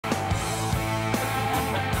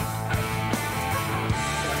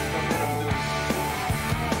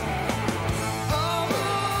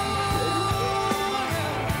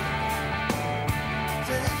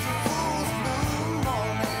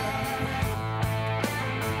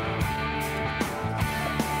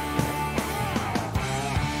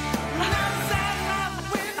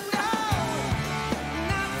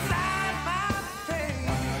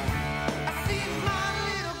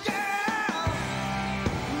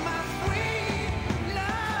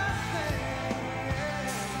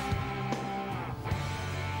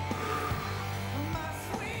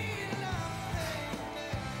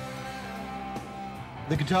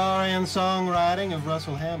The guitar and songwriting of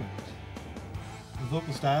Russell Hammond. The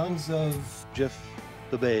vocal stylings of Jeff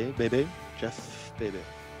Jeff Bebe. Bebe.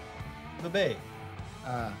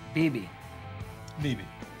 BB. BB.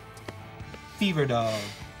 Fever Dog.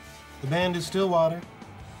 The band is Stillwater.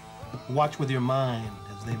 Watch with your mind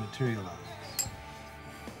as they materialize.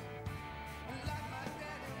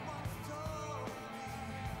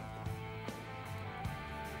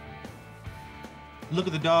 Look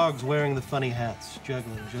at the dogs wearing the funny hats,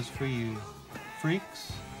 juggling just for you.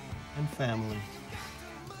 Freaks and family.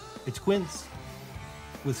 It's Quince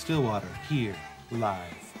with Stillwater here, live.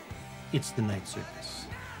 It's the Night Circus.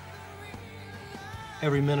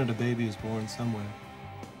 Every minute a baby is born somewhere.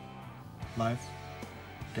 Life,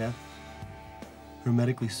 death,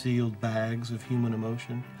 hermetically sealed bags of human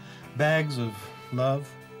emotion, bags of love,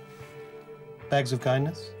 bags of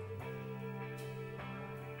kindness.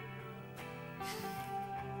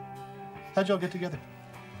 How'd y'all get together?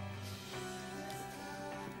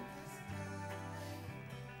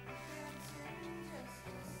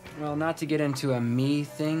 Well, not to get into a me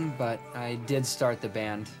thing, but I did start the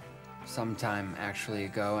band some time actually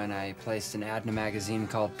ago, and I placed an ad in a magazine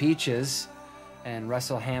called Peaches, and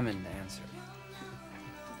Russell Hammond answered.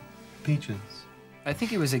 Peaches. I think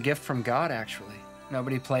he was a gift from God, actually.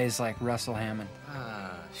 Nobody plays like Russell Hammond.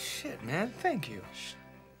 Ah, shit, man. Thank you.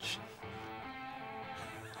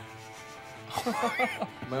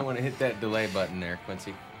 Might want to hit that delay button there,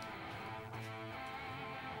 Quincy.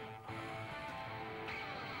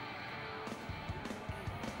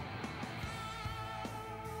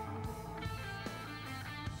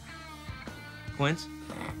 Quince?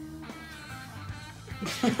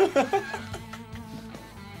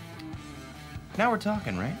 Now we're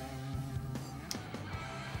talking, right?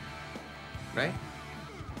 Right?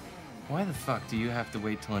 Why the fuck do you have to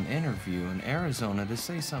wait till an interview in Arizona to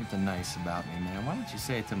say something nice about me, man? Why don't you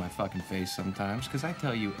say it to my fucking face sometimes? Because I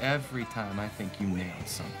tell you every time I think you nailed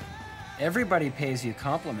something. Everybody pays you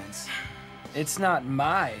compliments. It's not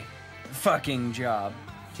my fucking job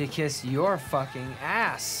to kiss your fucking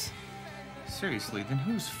ass. Seriously, then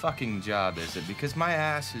whose fucking job is it? Because my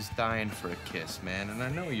ass is dying for a kiss, man, and I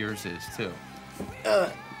know yours is, too.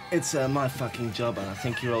 It's my fucking job, and I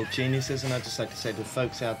think you're all geniuses, and I'd just like to say to the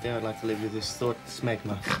folks out there, I'd like to leave you this thought,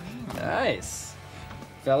 smegma. Nice.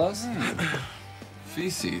 Fellows?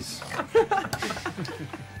 Feces.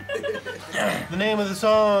 The name of the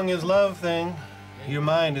song is Love Thing. Your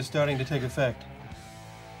mind is starting to take effect.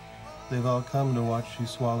 They've all come to watch you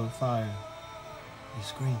swallow fire. You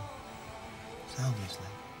scream soundlessly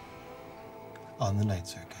on the Night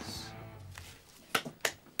Circus.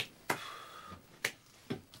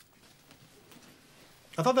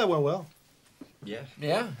 I thought that went well. Yeah.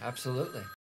 Yeah, absolutely.